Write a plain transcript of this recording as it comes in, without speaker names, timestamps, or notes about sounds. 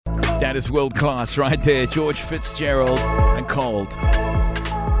That is world class right there. George Fitzgerald and Cold.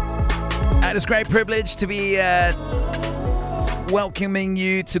 And it's a great privilege to be welcoming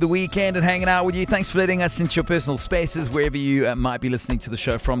you to the weekend and hanging out with you. Thanks for letting us into your personal spaces, wherever you might be listening to the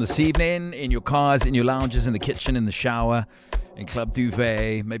show from this evening, in your cars, in your lounges, in the kitchen, in the shower, in Club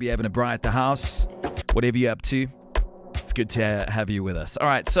Duvet, maybe having a braai at the house, whatever you're up to. It's good to have you with us. All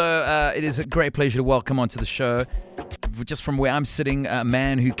right, so it is a great pleasure to welcome onto the show, just from where I'm sitting, a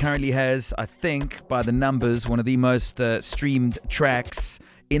man who currently has, I think, by the numbers, one of the most streamed tracks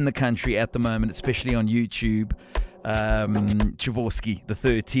in the country at the moment, especially on YouTube. Chavorsky the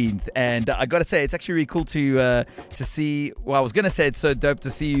 13th, and I gotta say it's actually really cool to see. Well, I was gonna say it's so dope to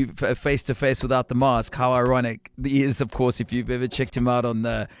see you face to face without the mask. How ironic he is, of course. If you've ever checked him out on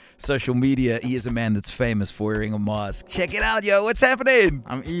the social media, he is a man that's famous for wearing a mask. Check it out, yo. What's happening?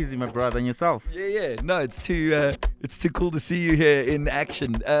 I'm easy, my brother, and yourself. Yeah. No, it's too cool to see you here in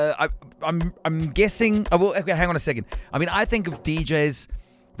action. I'm guessing. Okay, hang on a second. I mean, I think of DJs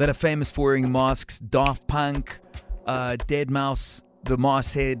that are famous for wearing masks. Daft Punk. Deadmau5, the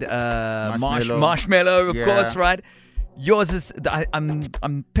Marshead, Marshmello, of course, right? Yours is.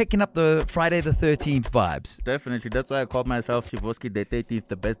 I'm picking up the Friday the 13th vibes. Definitely, that's why I call myself Chavorsky the 13th,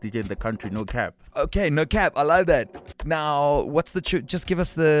 the best DJ in the country, no cap. Okay, no cap. I love that. Now, what's the? Just give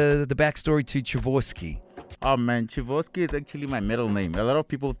us the backstory to Chavorsky. Oh man, Chavorsky is actually my middle name. A lot of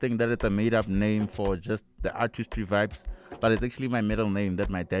people think that it's a made-up name for just the artistry vibes, but it's actually my middle name that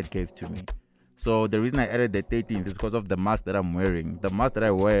my dad gave to me. So the reason I added the 13th is because of the mask that I'm wearing. The mask that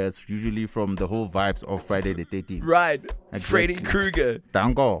I wear is usually from the whole vibes of Friday the 13th. Right. Exactly. Freddy Krueger.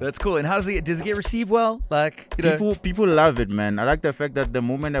 Dango. That's cool. And how does it get received well? Like, people love it, man. I like the fact that the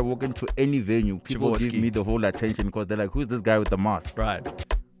moment I walk into any venue, people Chavorsky. give me the whole attention because they're like, who's this guy with the mask? Right.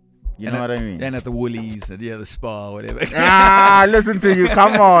 You know what I mean? And at the Woolies and the spa, whatever. Listen to you.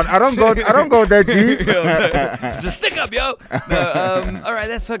 Come on. I don't go that deep. It's a stick up, yo. No, all right,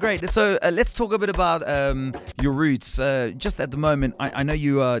 that's so great. So let's talk a bit about your roots. Just at the moment, I know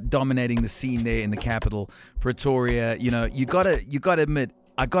you are dominating the scene there in the capital, Pretoria. You know, you gotta admit,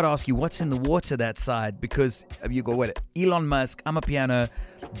 I gotta ask you, what's in the water that side? Because you got Elon Musk, Amapiano,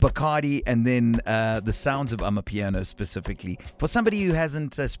 Bacardi, and then the sounds of Amapiano specifically. For somebody who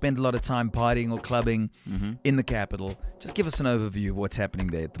hasn't spent a lot of time partying or clubbing in the capital, just give us an overview of what's happening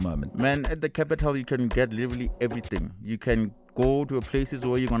there at the moment. Man, at the capital, you can get literally everything. You can go to places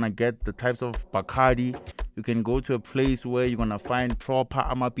where you're going to get the types of Bacardi. You can go to a place where you're going to find proper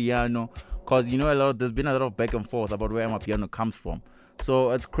Amapiano. Because, there's been a lot of back and forth about where Amapiano comes from.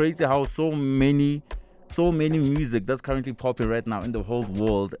 So it's crazy how so many music that's currently popping right now in the whole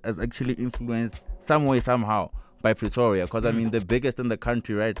world is actually influenced some way, somehow by Pretoria. Because, I mean, the biggest in the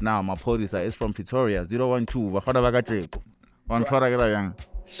country right now, Maphorisa, is from Pretoria. 012.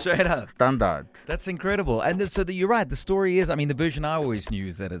 Straight up. Standard. That's incredible. And so you're right. The story is, I mean, the version I always knew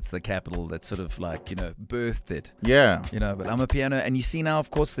is that it's the capital that sort of like, birthed it. Yeah. But Amapiano, and you see now,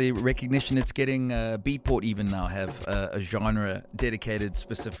 of course, the recognition it's getting. Beatport even now have a genre dedicated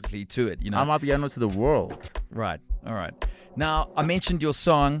specifically to it. Amapiano to the world. Right. All right. Now, I mentioned your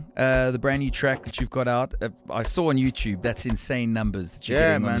song, the brand new track that you've got out. I saw on YouTube. That's insane numbers that you're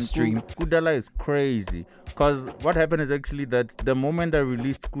getting on the stream. Kudala is crazy. Because what happened is actually that the moment I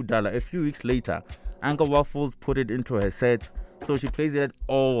released Kudala, a few weeks later, Uncle Waffles put it into her set. So she plays it at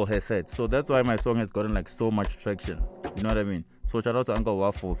all her sets. So that's why my song has gotten like so much traction. You know what I mean? So shout out to Uncle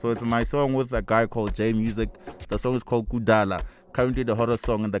Waffles. So it's my song with a guy called J Music. The song is called Kudala. Currently the hottest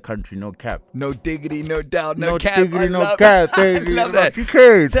song in the country, no cap. No diggity, no doubt, no cap. Diggity, no cap, baby. Love that.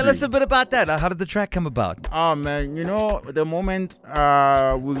 Tell us a bit about that. How did the track come about? Oh man, the moment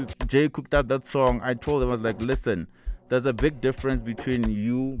Jay cooked up that song, I told him, I was like, listen, there's a big difference between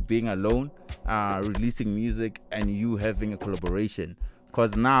you being alone, releasing music, and you having a collaboration.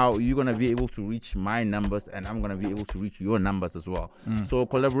 Because now you're going to be able to reach my numbers and I'm going to be able to reach your numbers as well. So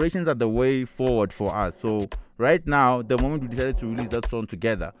collaborations are the way forward for us. So right now, the moment we decided to release that song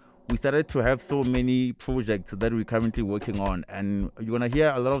together, we started to have so many projects that we're currently working on. And you're going to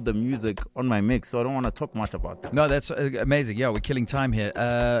hear a lot of the music on my mix. So I don't want to talk much about that. No, that's amazing. Yeah, we're killing time here.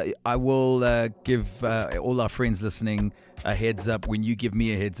 I will give all our friends listening a heads up when you give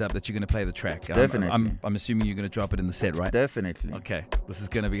me a heads up that you're going to play the track. Definitely. I'm assuming you're going to drop it in the set, right? Definitely. Okay, this is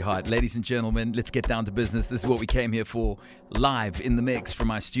going to be hot. Ladies and gentlemen, let's get down to business. This is what we came here for, live in the mix from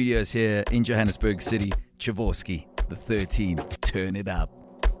our studios here in Johannesburg City. Chavorsky, the 13th. Turn it up.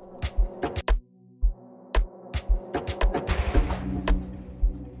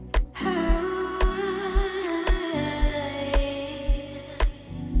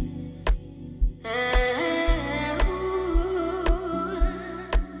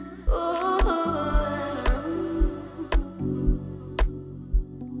 Ooh.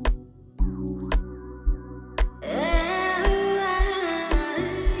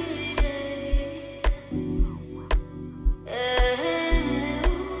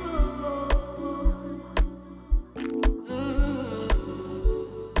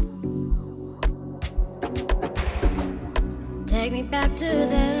 to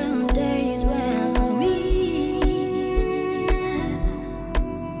the days when we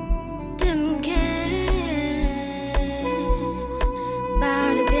didn't care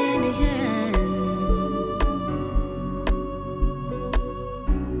about opinion.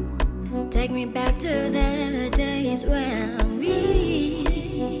 Take me back to the days when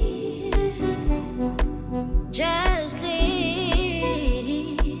we just lived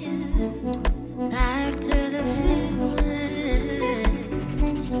life to the fullest.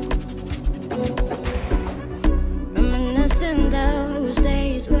 Reminiscing those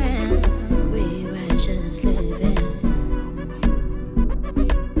days when we were just living.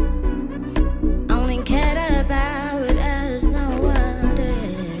 Only cared about us, no one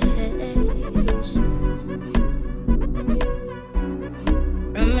else.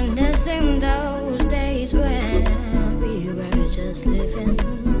 Reminiscing those days when we were just living.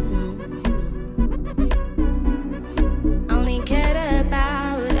 Only cared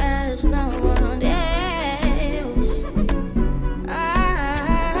about us, no one else.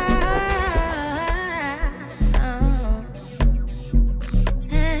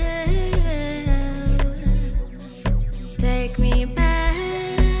 Take me back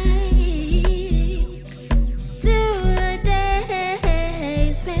to the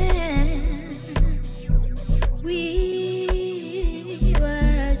days when we were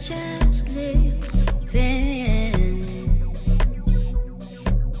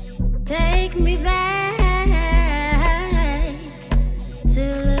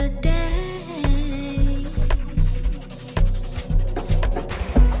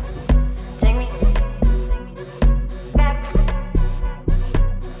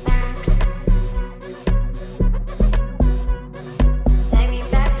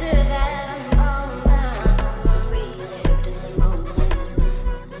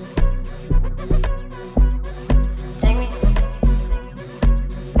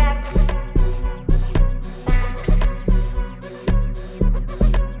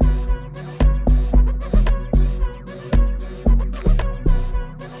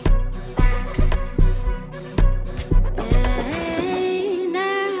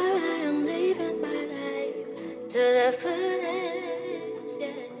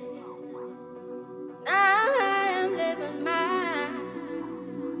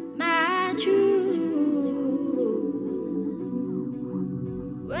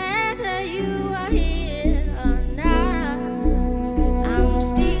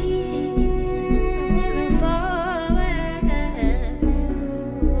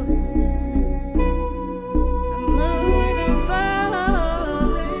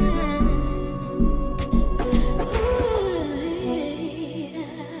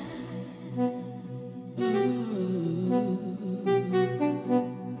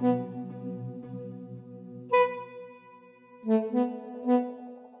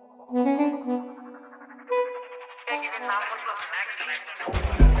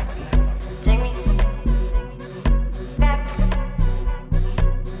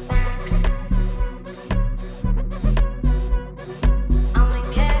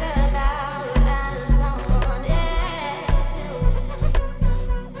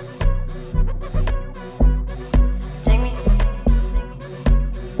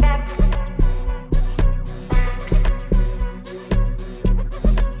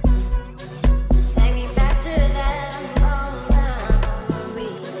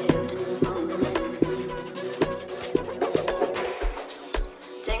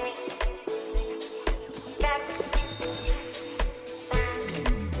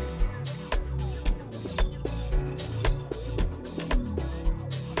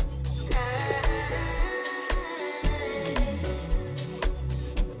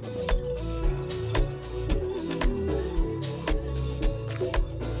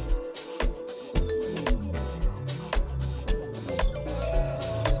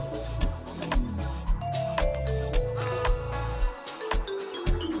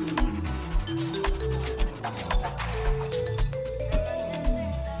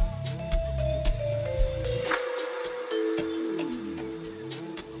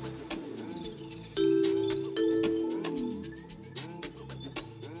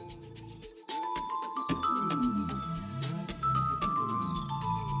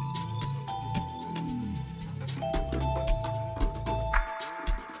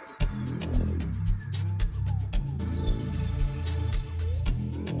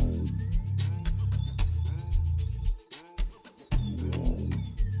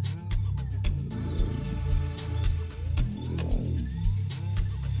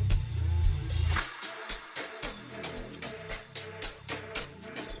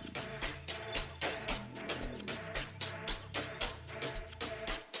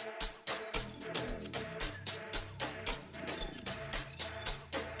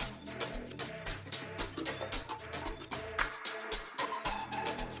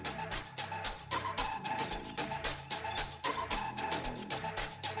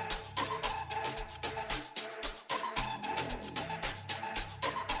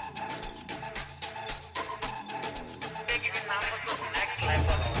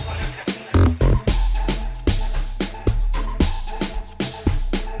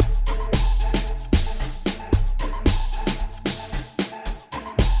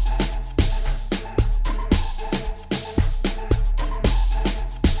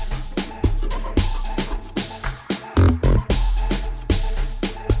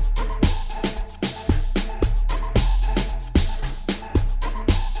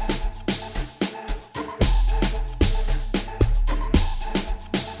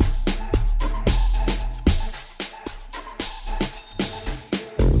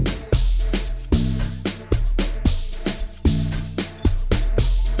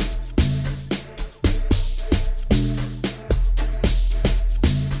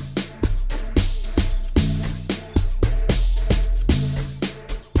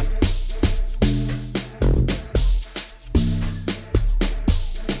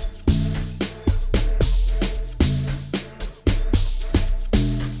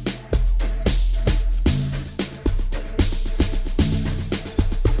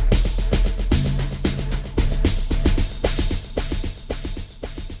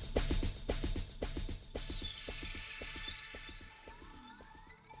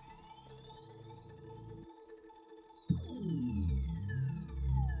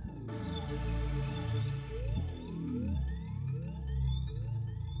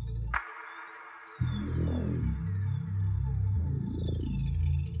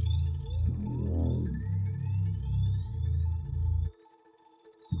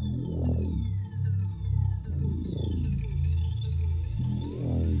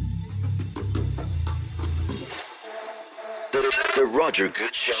The Roger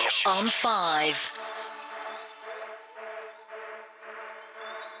Good Show. On 5.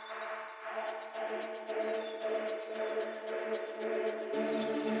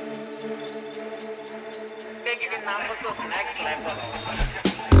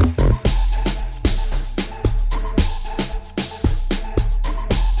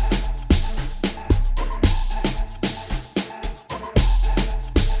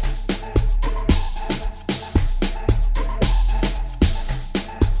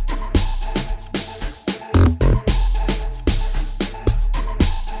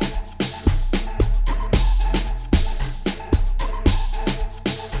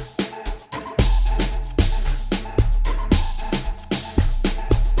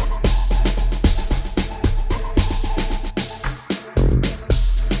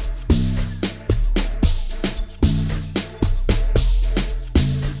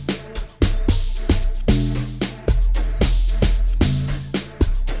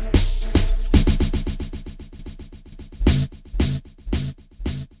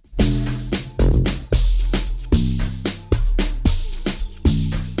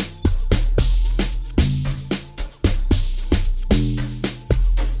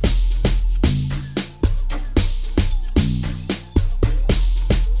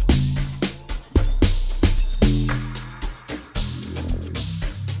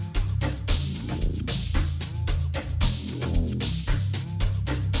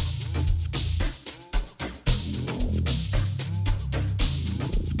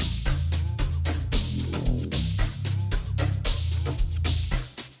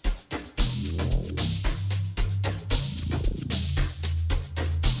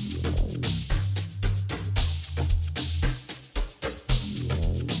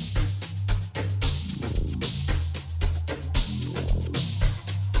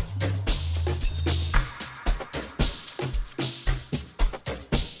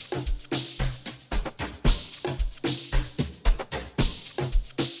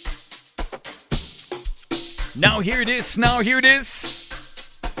 Now here it is.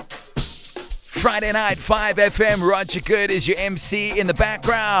 Friday night, 5 FM. Roger Good is your MC in the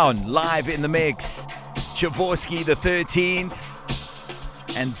background. Live in the mix. Chavorsky the 13th.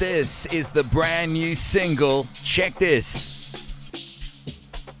 And this is the brand new single. Check this.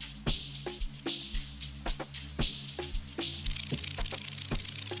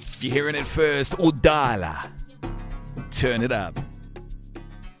 You're hearing it first. Udala. Turn it up.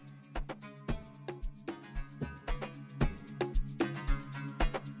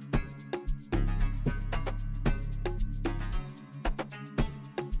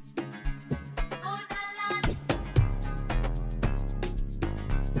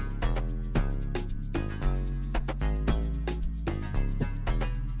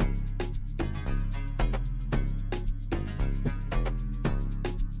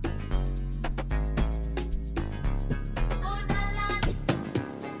 Ooh la la.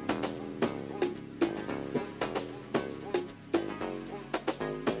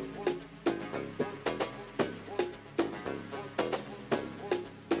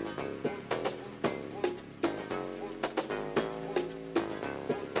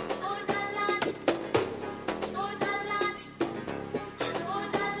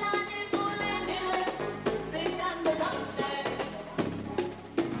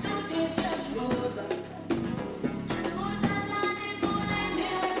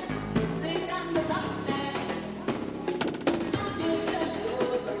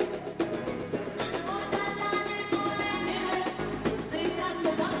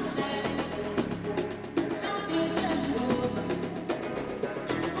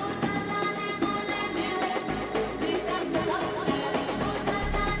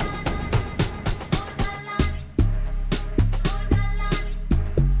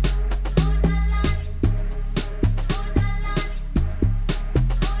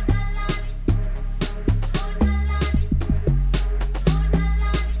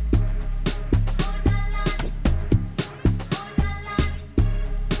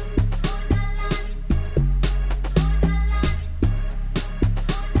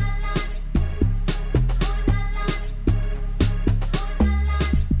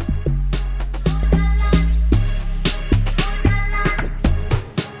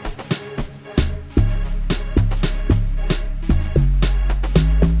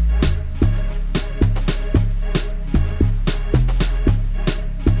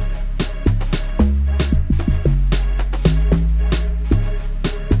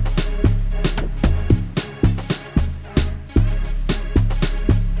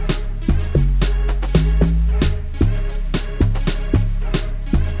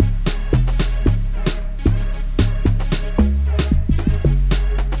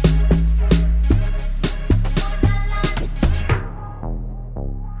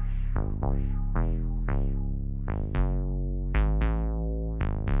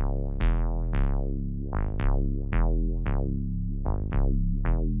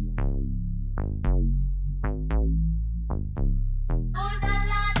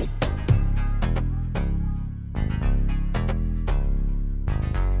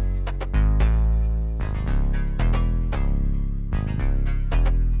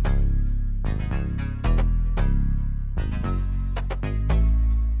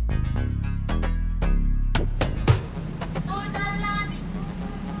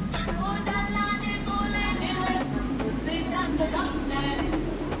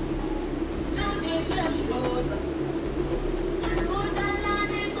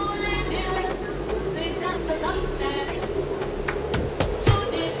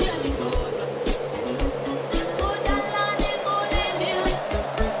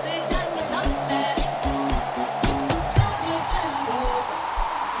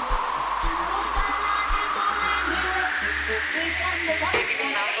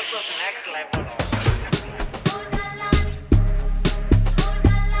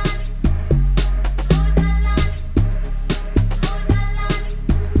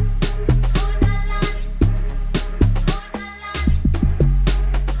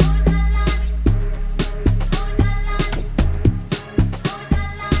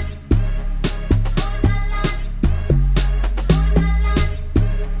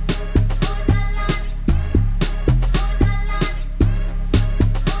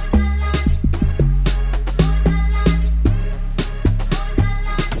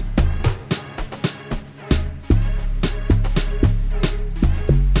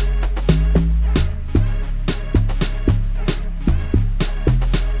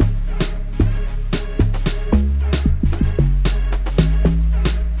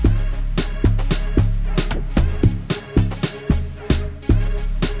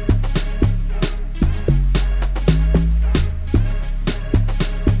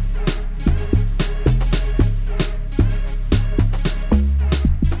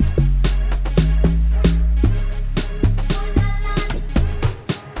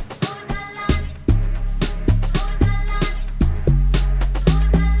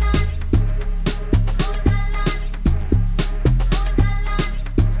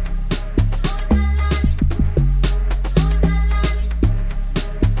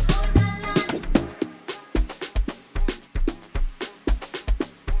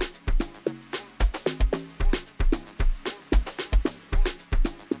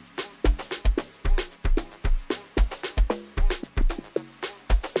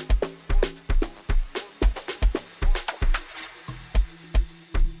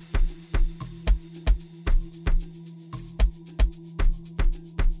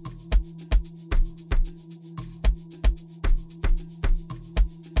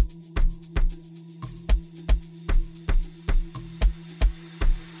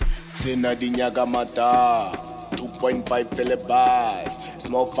 Tsena dinyaga mata 2.5 filibus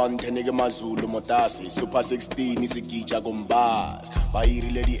Small fountain ke mazulu motase Super 16 isigija gombas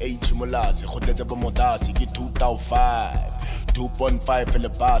Bayirile di H molase Khotletse bo motase ke 2005 2.5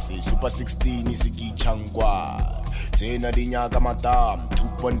 filibus Super 16 isigija ngwa Tsena dinyaga mata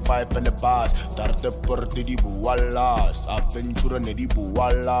 2.5 filibus Tarte porte di buwalas Adventure ne di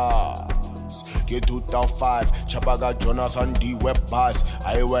buwalas Ke 2005 Chabaga Jonathan di web bus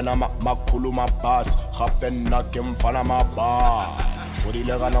I wena makulu ma bus Gape nna ke mfana ma bar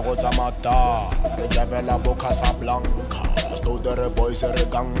Godile gana go tsamata Re javela bo Casablanca Stodere boys re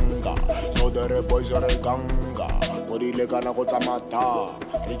ganga Stodere boys re ganga Godile gana go tsamata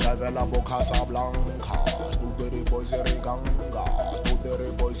Re javela bo Casablanca Stodere boys re ganga Stodere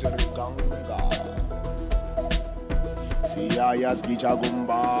boys re ganga Siyaya skija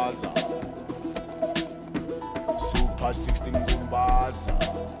gumbaza Super 16 gumbaza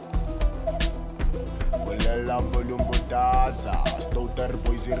Kulela volume butaza Stoter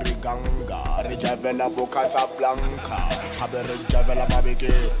boys riganga Rejavela bo Casablanca Habe rejavela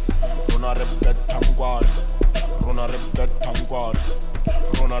mabeke Rona repet tangwad Rona repet tangwad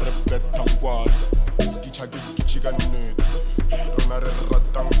Rona repet tangwad Skicha giskichiga net Rona repet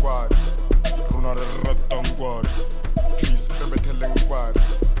tangwad Rona repet tangwad Please rebeteleng kwad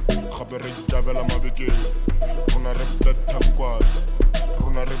Habe rejavela mabeke Rona repet tangwad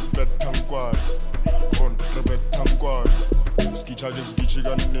Rona repet tangwad Rona repet tangwad Skicha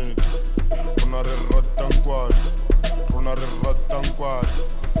giskichiga net Rona repet tangwad Rona repet tangwad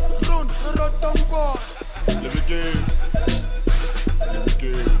Rona repet tangwad Live again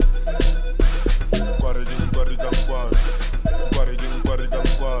Quarigin quarigin quad Quarigin quarigin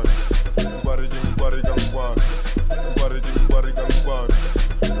quad Quarigin quarigin quad Quarigin quarigin quad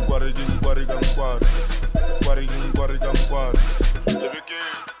Quarigin quarigin quad Quarigin quarigin quad Live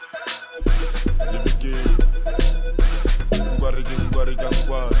again Quarigin quarigin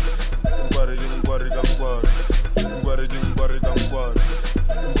quad Quarigin quarigin quad Quarigin quarigin quad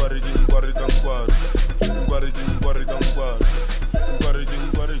Quarigin quarigin quad Quarigin quarigin quad Quarigin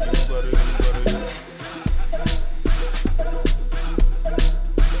quarigin quarigin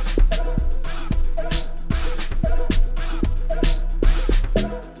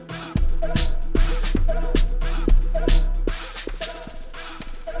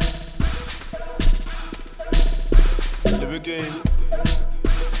Live again.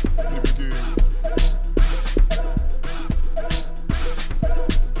 Live again.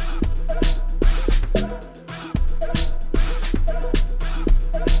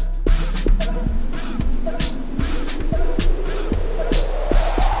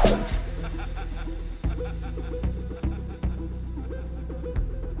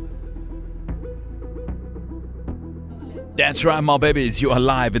 That's That's right, my babies. You are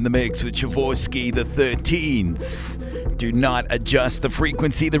live in the mix with Chavorsky the 13th. Do not adjust the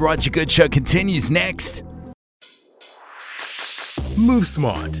frequency. The Roger Good Show continues next. Move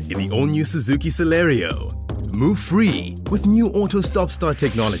smart in the all-new Suzuki Celerio. Move free with new auto stop-start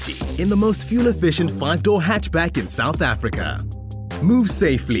technology in the most fuel-efficient 5-door hatchback in South Africa. Move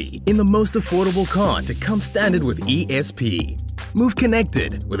safely in the most affordable car to come standard with ESP. Move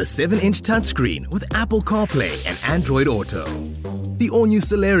connected with a 7-inch touchscreen with Apple CarPlay and Android Auto. The all-new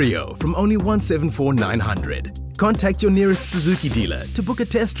Celerio from only 174,900. Contact your nearest Suzuki dealer to book a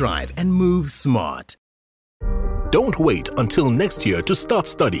test drive and move smart. Don't wait until next year to start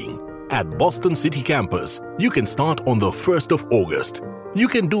studying. At Boston City Campus, you can start on the 1st of August. You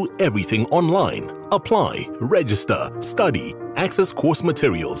can do everything online. Apply, register, study, access course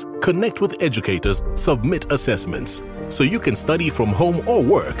materials, connect with educators, submit assessments. So you can study from home or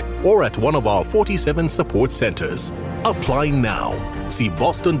work or at one of our 47 support centers. Apply now. See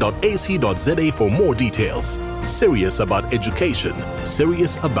boston.ac.za for more details. Serious about education,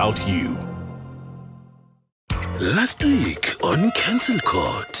 serious about you. Last week on Cancel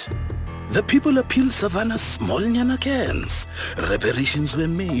Court, the people appealed Savannah's small Nyana cans. Reparations were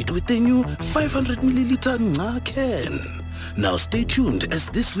made with the new 500 milliliter Nga can. Now stay tuned as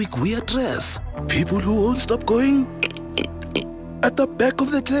this week we address people who won't stop going at the back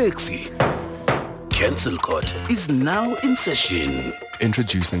of the taxi. Cancel Court is now in session.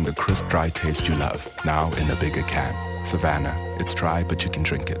 Introducing the crisp, dry taste you love, now in a bigger can. Savannah, it's dry, but you can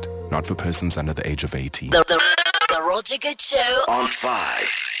drink it. Not for persons under the age of 18. The Roger Good Show On 5.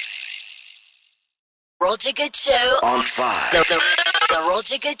 Roger Good Show On 5. The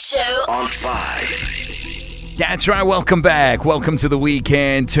Roger Good Show On 5. That's right, welcome back. Welcome to the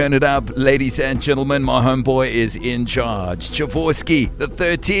weekend. Turn it up, ladies and gentlemen. My homeboy is in charge. Chavorsky the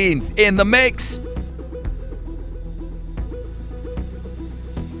 13th in the mix.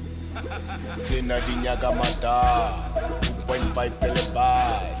 Tina dinyaga mata 2.5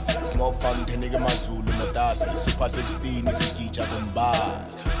 kilobars. Small fountain nigga mazulu motasi. Super 16 isikicha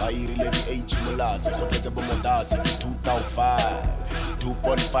bombas. Bairi lady H mulasi. Khotletse bo motasi 2005.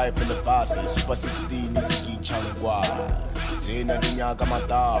 2.5 kilobars. Super 16 isikicha ngwa. Tina dinyaga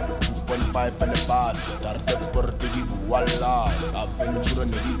mata 2.5 kilobars. Tarte porte di buwalas. Aventura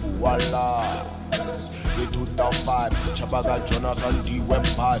ni di buwalas. 2005 Chabaga Jonathan D web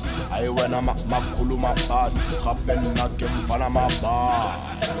pass I wena makhulu mapass gape nna ke mfana maba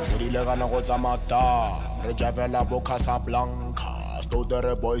o dile kana go tsamata re javela bo Casablanca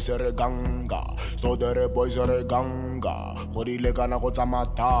Stodere boys re ganga go dile kana go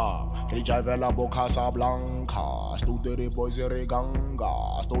tsamata re javela bo Casablanca Stodere boys re ganga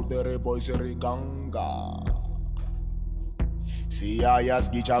Siyaya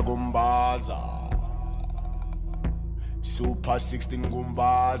skicha gumbaza Super 16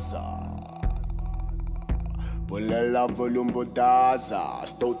 gumbaza Bolela volume bodaza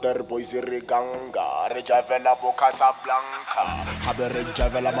Stoter boys reganga Rejavela bo Casablanca Habe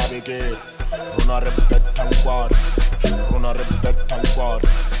rejavela mabeke Rona repet tankwar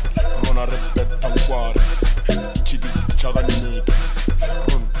Skichi dis chaganik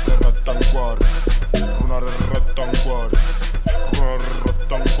Rona tankwar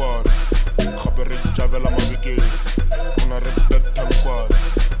Habe rejavela mabeke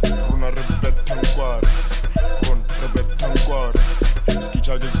Runa rebet tankwar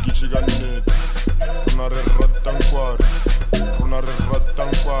Skichi ganet Runa rebet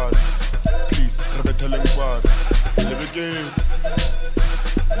tankwar Please rebet helengkwar Live again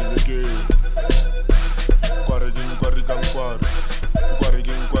Kwari gangkwar Live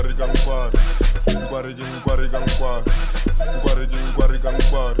again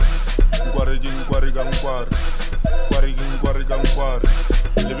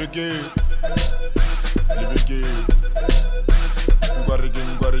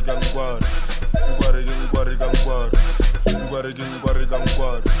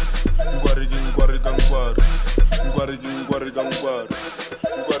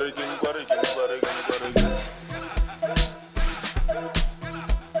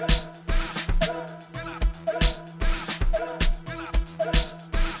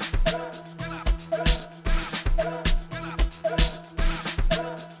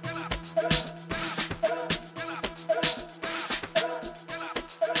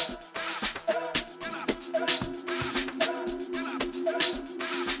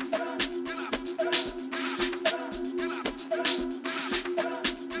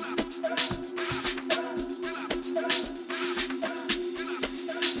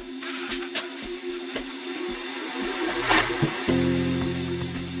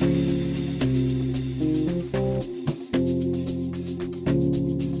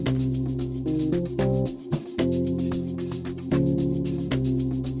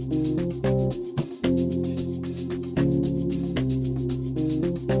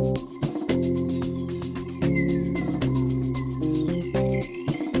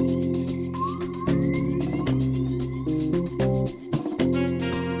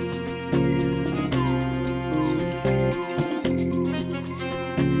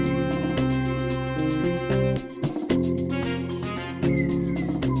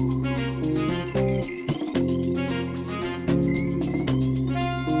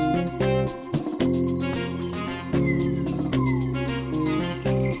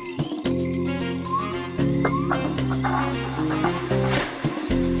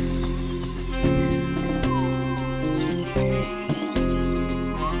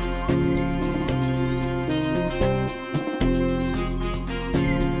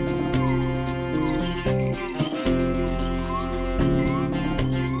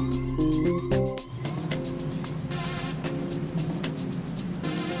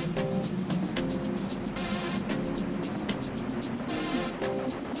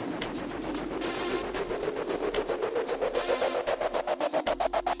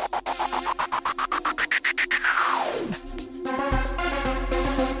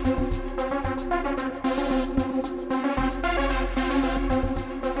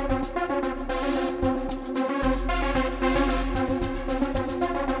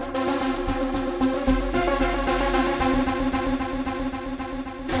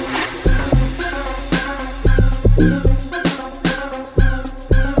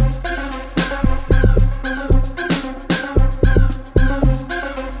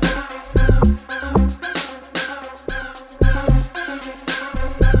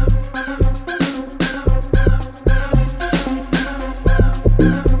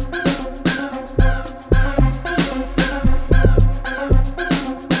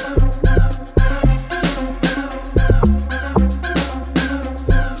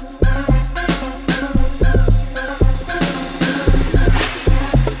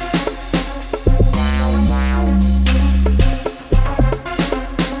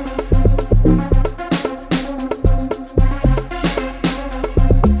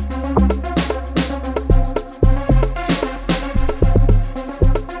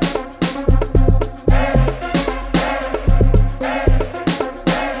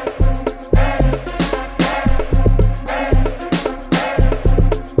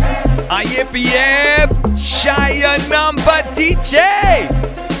Yep, yep. Shia number DJ.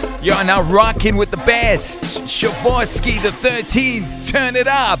 You are now rocking with the best. Shavorsky the 13th. Turn it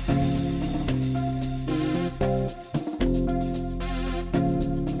up.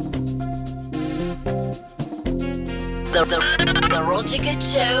 The Roger Good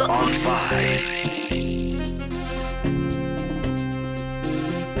Show on 5.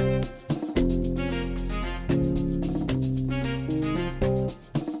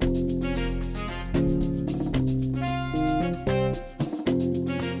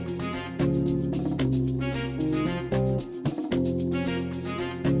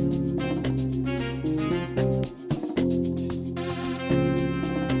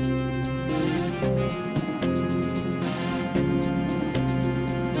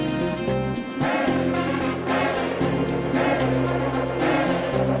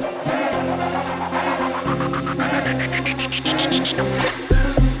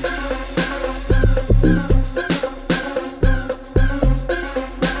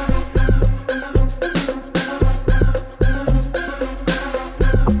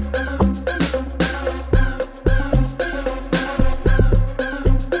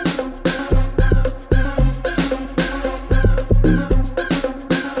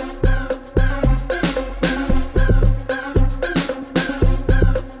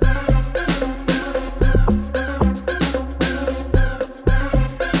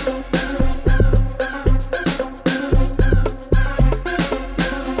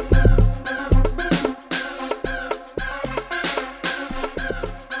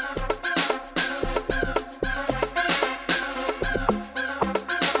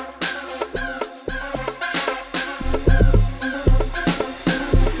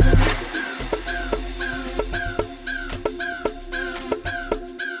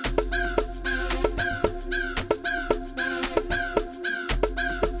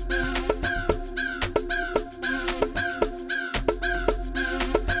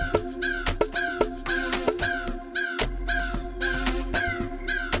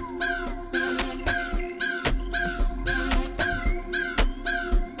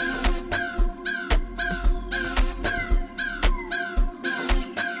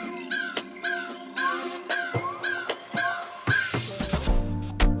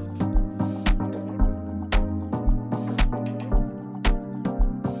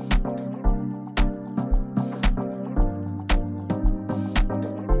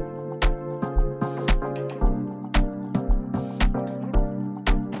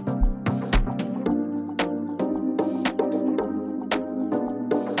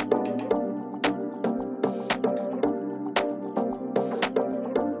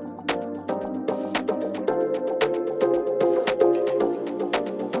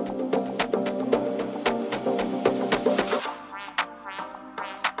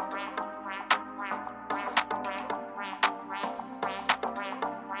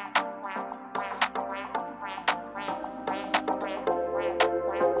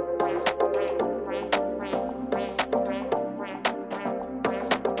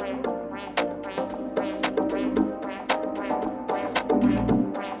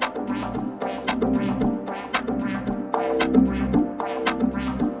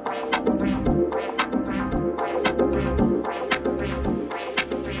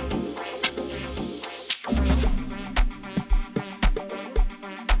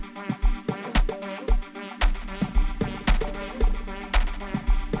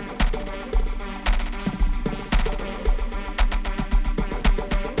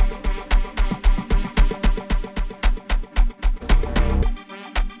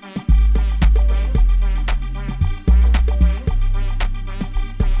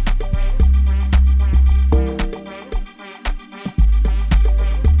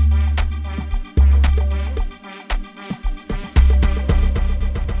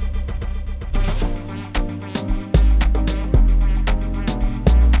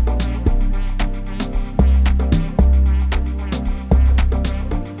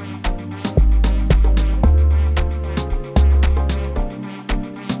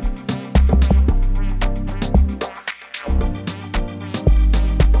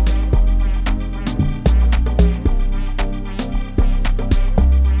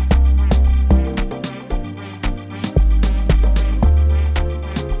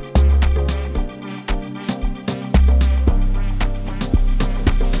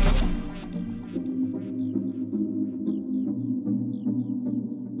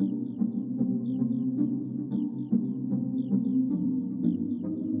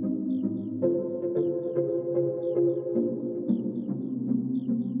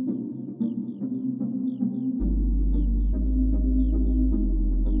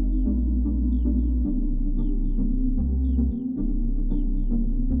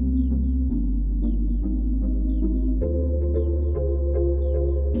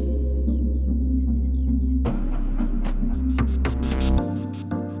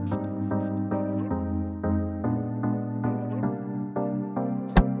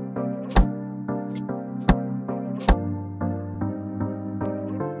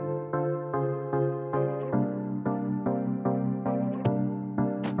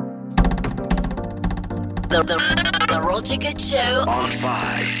 The Roger Good Show on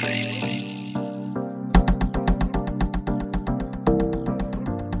 5.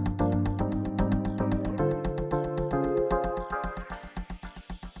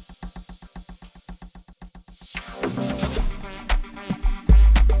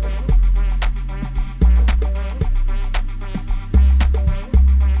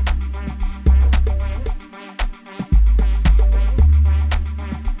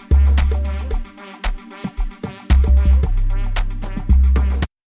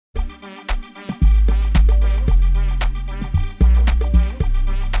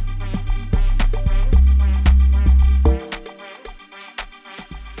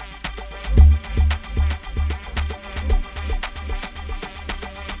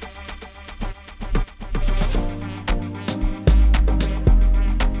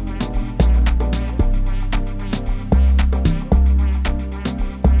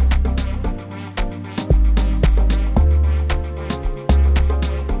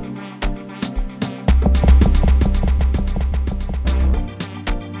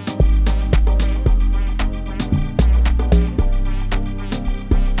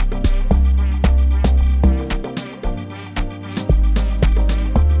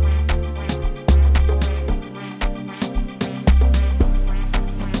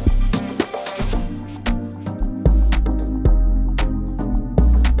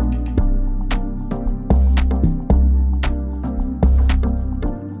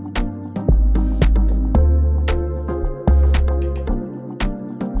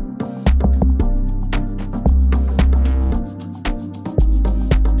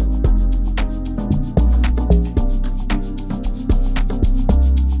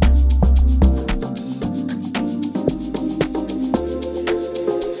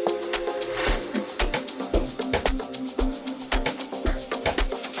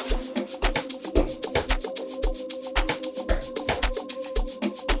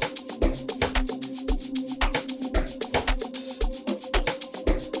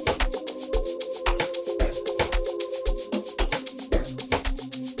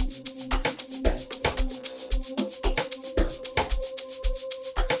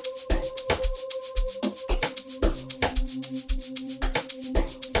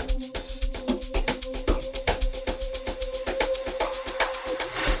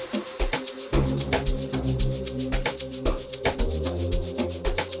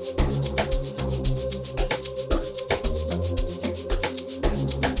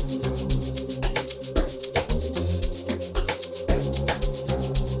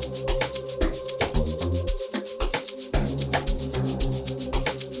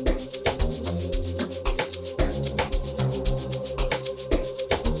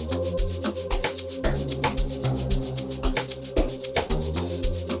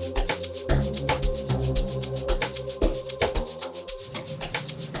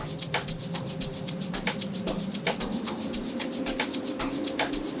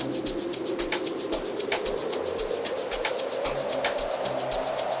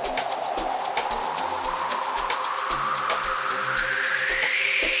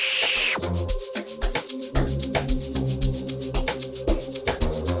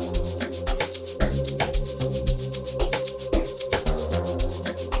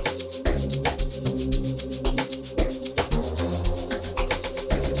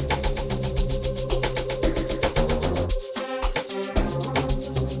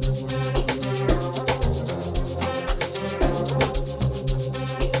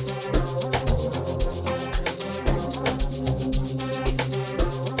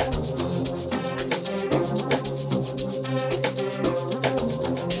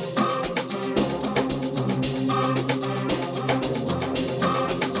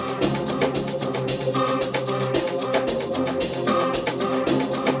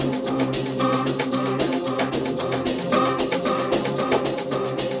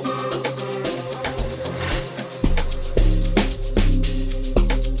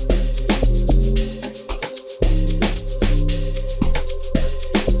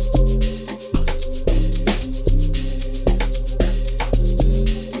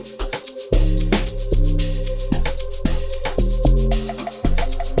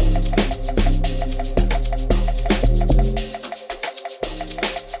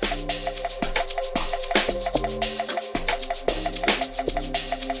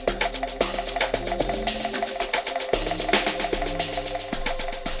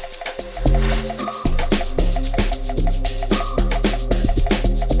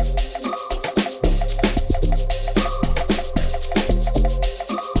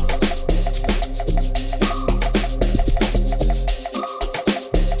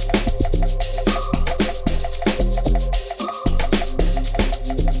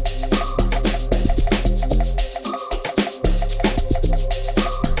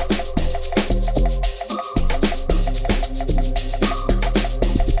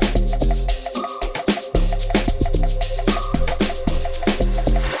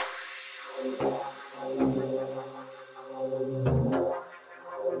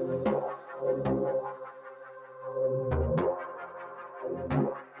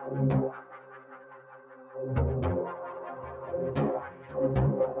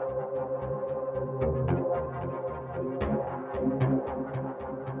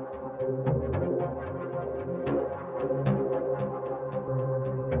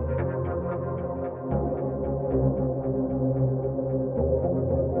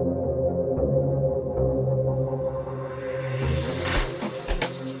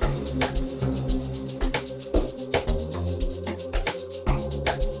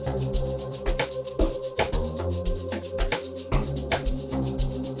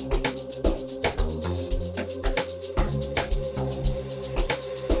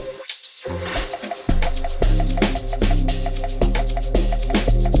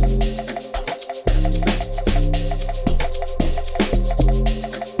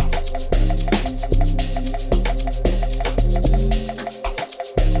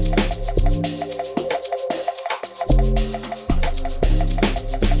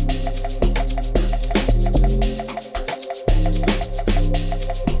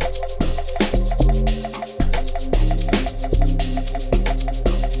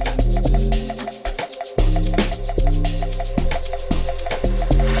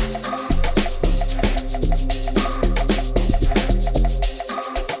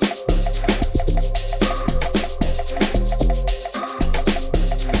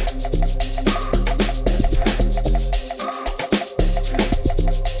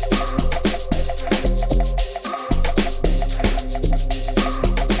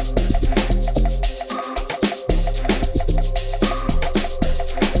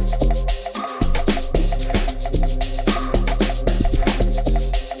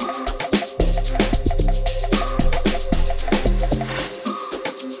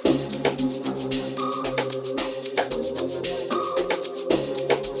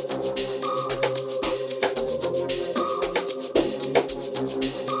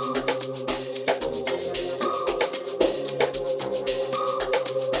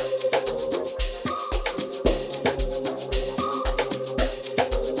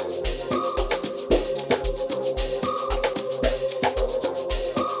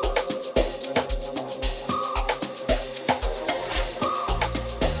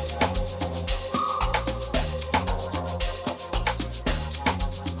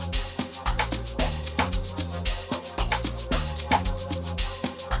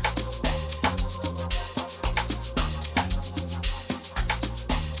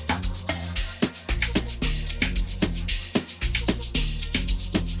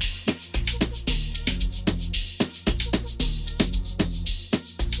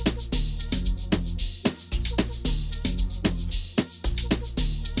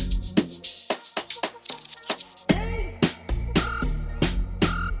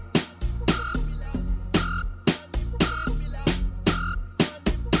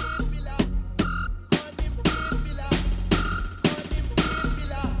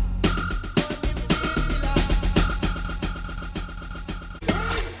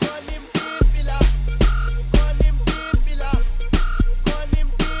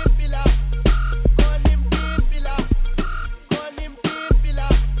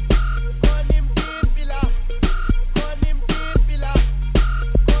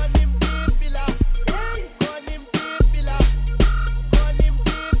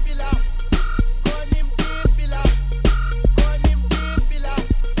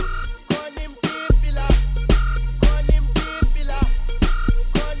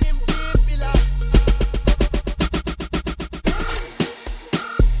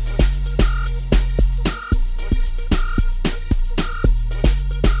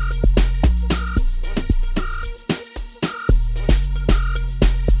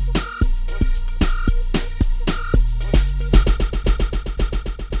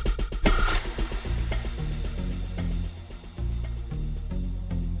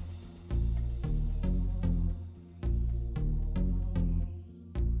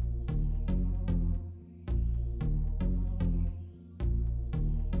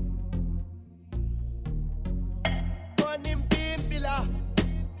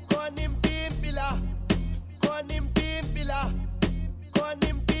 Konimpimpila, konimpimpila,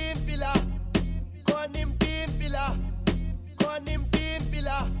 konimpimpila, konimpimpila,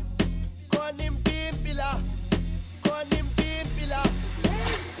 konimpimpila, konimpimpila, konimpimpila.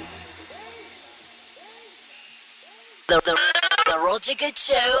 The Roger Good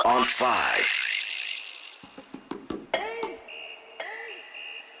Show On 5.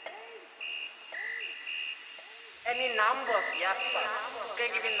 Any numbers, yes, sir.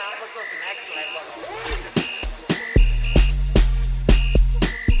 Can't give you numbers of next level.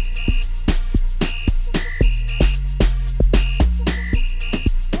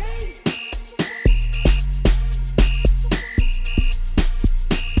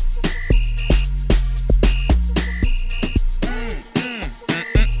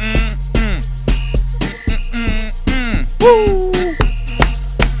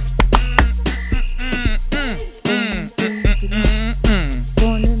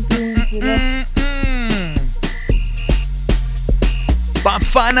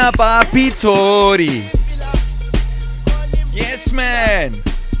 Bafana Papitori. Yes, man.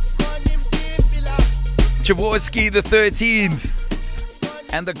 Jaworski the 13th.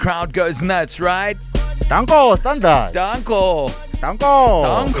 And the crowd goes nuts, right? Danko, standard. Danko. Danko.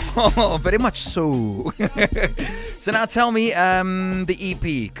 Danko. Very much so. So now tell me the EP,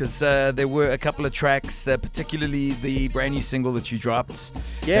 because there were a couple of tracks, particularly the brand new single that you dropped.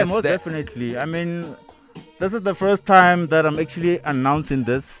 Yeah, That's most definitely. I mean, this is the first time that I'm actually announcing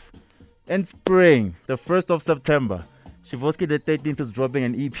this. In spring, the 1st of September, Jaworski the 13th is dropping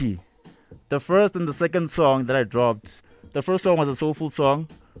an EP. The first and the second song that I dropped, the first song was a soulful song.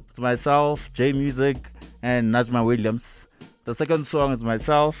 It's myself, J Music, and Najma Williams. The second song is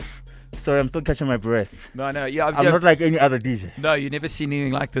myself. Sorry, I'm still catching my breath. No, I'm not like any other DJ. No, you've never seen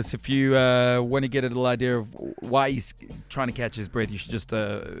anything like this. If you want to get a little idea of why he's trying to catch his breath, you should just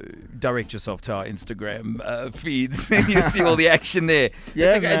direct yourself to our Instagram feeds. You see all the action there.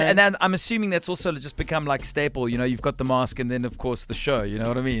 Yeah, and then I'm assuming that's also just become like staple. You know, you've got the mask and then, of course, the show. You know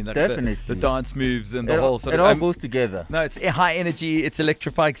what I mean? Like Definitely. The dance moves and the whole sort it of... all goes together. No, it's high energy, it's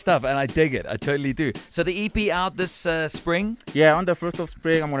electrifying stuff, and I dig it. I totally do. So the EP out this spring? Yeah, on the 1st of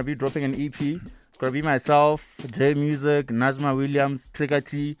spring, I'm going to be dropping an EP. Gonna be myself, J Music, Najma Williams, Trigger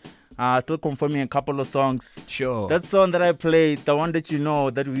T. Still confirming a couple of songs. Sure. That song that I played, the one that you know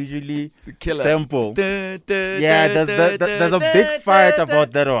that we usually Killer. sample. Yeah, there's a big fight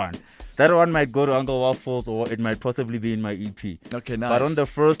about that one. That one might go to Uncle Waffles or it might possibly be in my EP. Okay, nice. But on the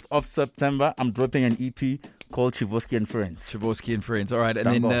 1st of September, I'm dropping an EP called Jaworski and Friends. Jaworski and Friends. All right. And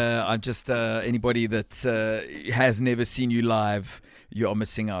then I'm just anybody that has never seen you live, you are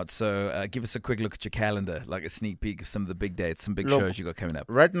missing out. So give us a quick look at your calendar, like a sneak peek of some of the big dates, some big shows you got coming up.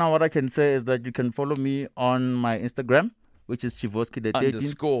 Right now, what I can say is that you can follow me on my Instagram, which is Jaworski the 13th.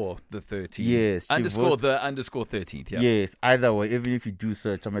 Underscore the 13th. Yes. Underscore the underscore 13th. Yeah. Yes. Either way, even if you do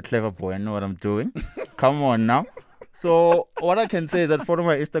search, I'm a clever boy. I know what I'm doing. Come on now. So what I can say is that follow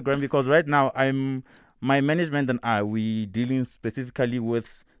my Instagram, because right now my management and we dealing specifically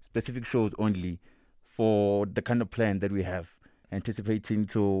with specific shows only for the kind of plan that we have, anticipating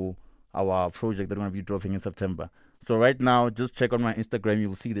to our project that we're going to be dropping in September. So right now, just check on my Instagram.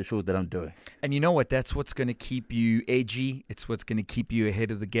 You'll see the shows that I'm doing. And you know what? That's what's going to keep you edgy. It's what's going to keep you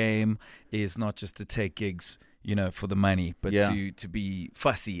ahead of the game, is not just to take gigs, you know, for the money, but to be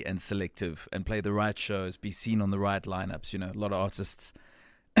fussy and selective and play the right shows, be seen on the right lineups. You know, a lot of artists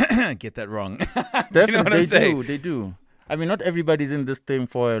get that wrong. Do you know what I'm saying? They do. I mean, not everybody's in this thing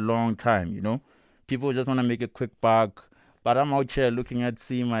for a long time, you know. People just want to make a quick buck. But I'm out here looking at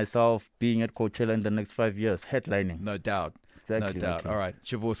seeing myself being at Coachella in the next 5 years, headlining. No doubt. Exactly. No doubt. Okay. All right.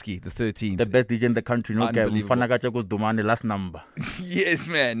 Jaworski, the 13th. The best DJ in the country. No guy. Unbelievable. Dumane last number. Yes,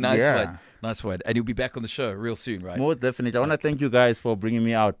 man. Nice one. Nice one. And you'll be back on the show real soon, right? Most definitely. I want to thank you guys for bringing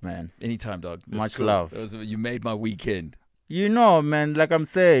me out, man. Anytime, dog. That's Much cool. love. You made my weekend. You know, man, like I'm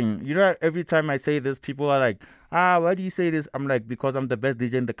saying, you know, every time I say this, people are like, why do you say this? I'm like, because I'm the best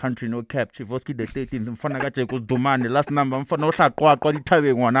DJ in the country, no cap. Jaworski the 13th. Dumane last number.